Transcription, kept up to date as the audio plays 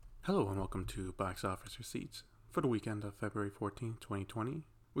Hello and welcome to Box Office Receipts for the weekend of February 14th, 2020.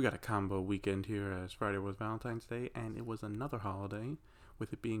 We got a combo weekend here as Friday was Valentine's Day and it was another holiday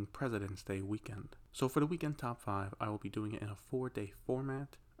with it being President's Day weekend. So for the weekend top 5, I will be doing it in a 4-day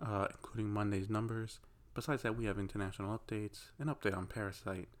format, including Monday's numbers. Besides that, we have international updates, an update on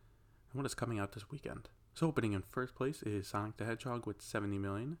Parasite, and what is coming out this weekend. So opening in first place is Sonic the Hedgehog with 70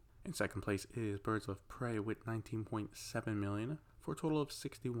 million. In second place is Birds of Prey with 19.7 million for a total of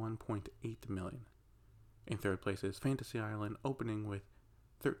 61.8 million. In third place is Fantasy Island opening with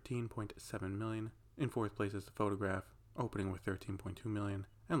 13.7 million. In fourth place is The Photograph opening with 13.2 million.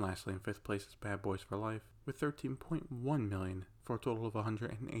 And lastly in fifth place is Bad Boys for Life with 13.1 million for a total of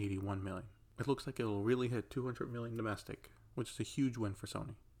 181 million. It looks like it will really hit 200 million domestic, which is a huge win for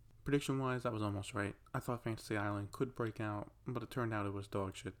Sony. Prediction wise, I was almost right. I thought Fantasy Island could break out, but it turned out it was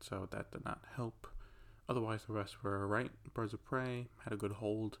dog shit, so that did not help. Otherwise, the rest were right. Birds of Prey had a good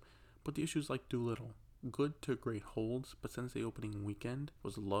hold, but the issues like Dolittle. Good to great holds, but since the opening weekend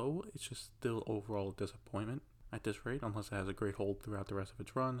was low, it's just still overall a disappointment. At this rate, unless it has a great hold throughout the rest of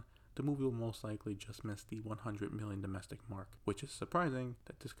its run, the movie will most likely just miss the 100 million domestic mark, which is surprising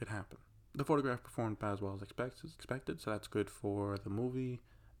that this could happen. The Photograph performed about as well as expected, so that's good for the movie.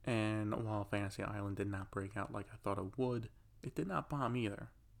 And while Fantasy Island did not break out like I thought it would, it did not bomb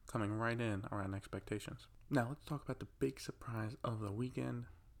either, coming right in around expectations. Now let's talk about the big surprise of the weekend,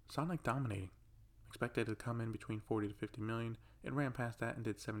 Sonic dominating. Expected to come in between 40 to 50 million, it ran past that and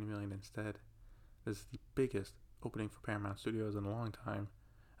did 70 million instead. This is the biggest opening for Paramount Studios in a long time,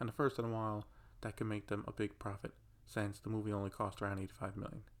 and the first in a while that could make them a big profit, since the movie only cost around 85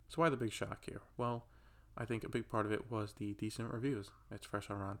 million. So why the big shock here? Well, I think a big part of it was the decent reviews. It's fresh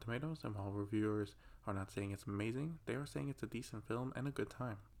on Rotten Tomatoes, and while reviewers are not saying it's amazing, they are saying it's a decent film and a good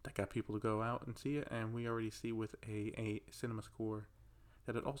time. That got people to go out and see it, and we already see with a cinema score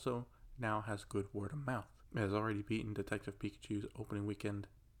that it also now has good word of mouth. It has already beaten Detective Pikachu's opening weekend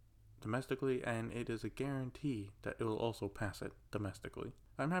domestically, and it is a guarantee that it will also pass it domestically.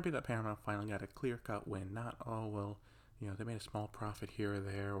 I'm happy that Paramount finally got a clear-cut win, not, they made a small profit here or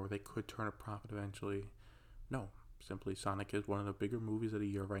there, or they could turn a profit eventually. No, simply Sonic is one of the bigger movies of the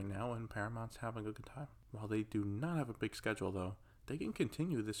year right now, and Paramount's having a good time. While they do not have a big schedule, though, they can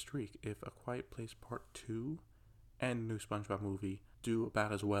continue this streak if A Quiet Place Part 2 and the new SpongeBob movie do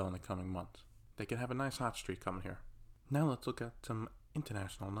about as well in the coming months. They can have a nice hot streak coming here. Now let's look at some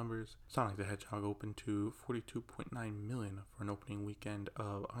international numbers. Sonic the Hedgehog opened to 42.9 million for an opening weekend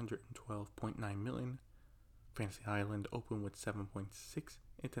of 112.9 million. Fantasy Island opened with 7.6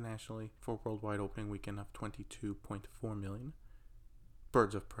 internationally for a worldwide opening weekend of 22.4 million.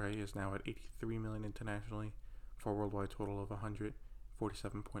 Birds of Prey is now at 83 million internationally for a worldwide total of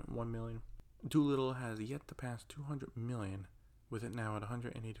 147.1 million. Dolittle has yet to pass 200 million, with it now at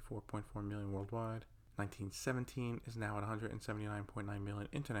 184.4 million worldwide. 1917 is now at 179.9 million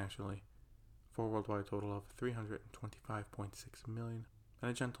internationally for a worldwide total of 325.6 million. And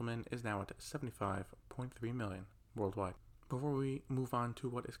A Gentleman is now at 75.3 million worldwide. Before we move on to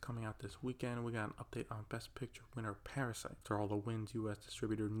what is coming out this weekend, we got an update on Best Picture winner Parasite. For all the wins, U.S.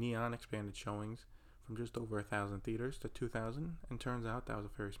 distributor Neon expanded showings from just over 1,000 theaters to 2,000, and turns out that was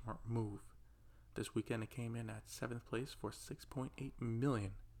a very smart move. This weekend it came in at 7th place for 6.8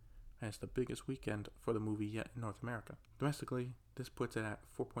 million, and it's the biggest weekend for the movie yet in North America. Domestically, this puts it at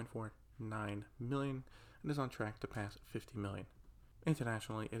 4.49 million and is on track to pass 50 million.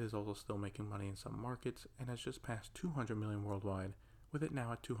 Internationally, it is also still making money in some markets and has just passed 200 million worldwide, with it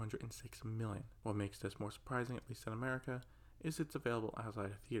now at 206 million. What makes this more surprising, at least in America, is it's available outside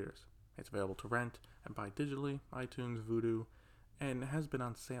of theaters. It's available to rent and buy digitally, iTunes, Vudu, and has been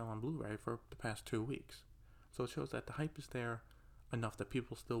on sale on Blu-ray for the past 2 weeks. So it shows that the hype is there enough that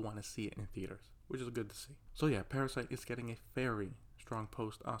people still want to see it in theaters, which is good to see. So yeah, Parasite is getting a very strong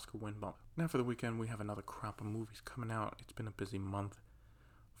post-Oscar win bump. Now for the weekend, we have another crop of movies coming out. It's been a busy month.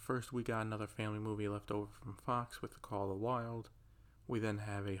 First, we got another family movie left over from Fox with The Call of the Wild. We then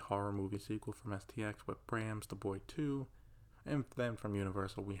have a horror movie sequel from STX with Bram's The Boy 2. And then from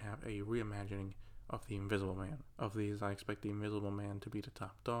Universal, we have a reimagining of The Invisible Man. Of these, I expect The Invisible Man to be the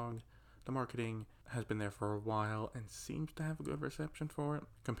top dog. The marketing has been there for a while and seems to have a good reception for it,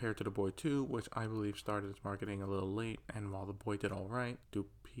 compared to The Boy 2, which I believe started its marketing a little late, and while The Boy did alright, do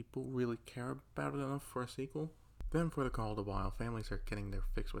people really care about it enough for a sequel? Then for The Call of the Wild, families are getting their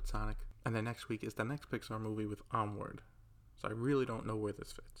fix with Sonic, and then next week is the next Pixar movie with Onward, so I really don't know where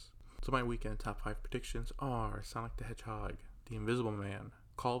this fits. So my weekend top 5 predictions are Sonic the Hedgehog, The Invisible Man,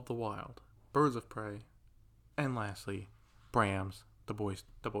 Call of the Wild, Birds of Prey, and lastly, Bram's The boy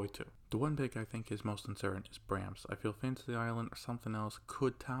too. The one pick I think is most uncertain is Brahms. I feel Fantasy Island or something else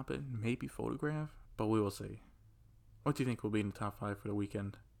could top it, maybe Photograph, but we will see. What do you think will be in the top 5 for the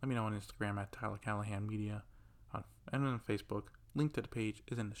weekend? Let me know on Instagram at Tyler Callahan Media and on Facebook. Link to the page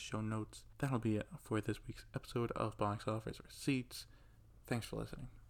is in the show notes. That'll be it for this week's episode of Box Office Receipts. Thanks for listening.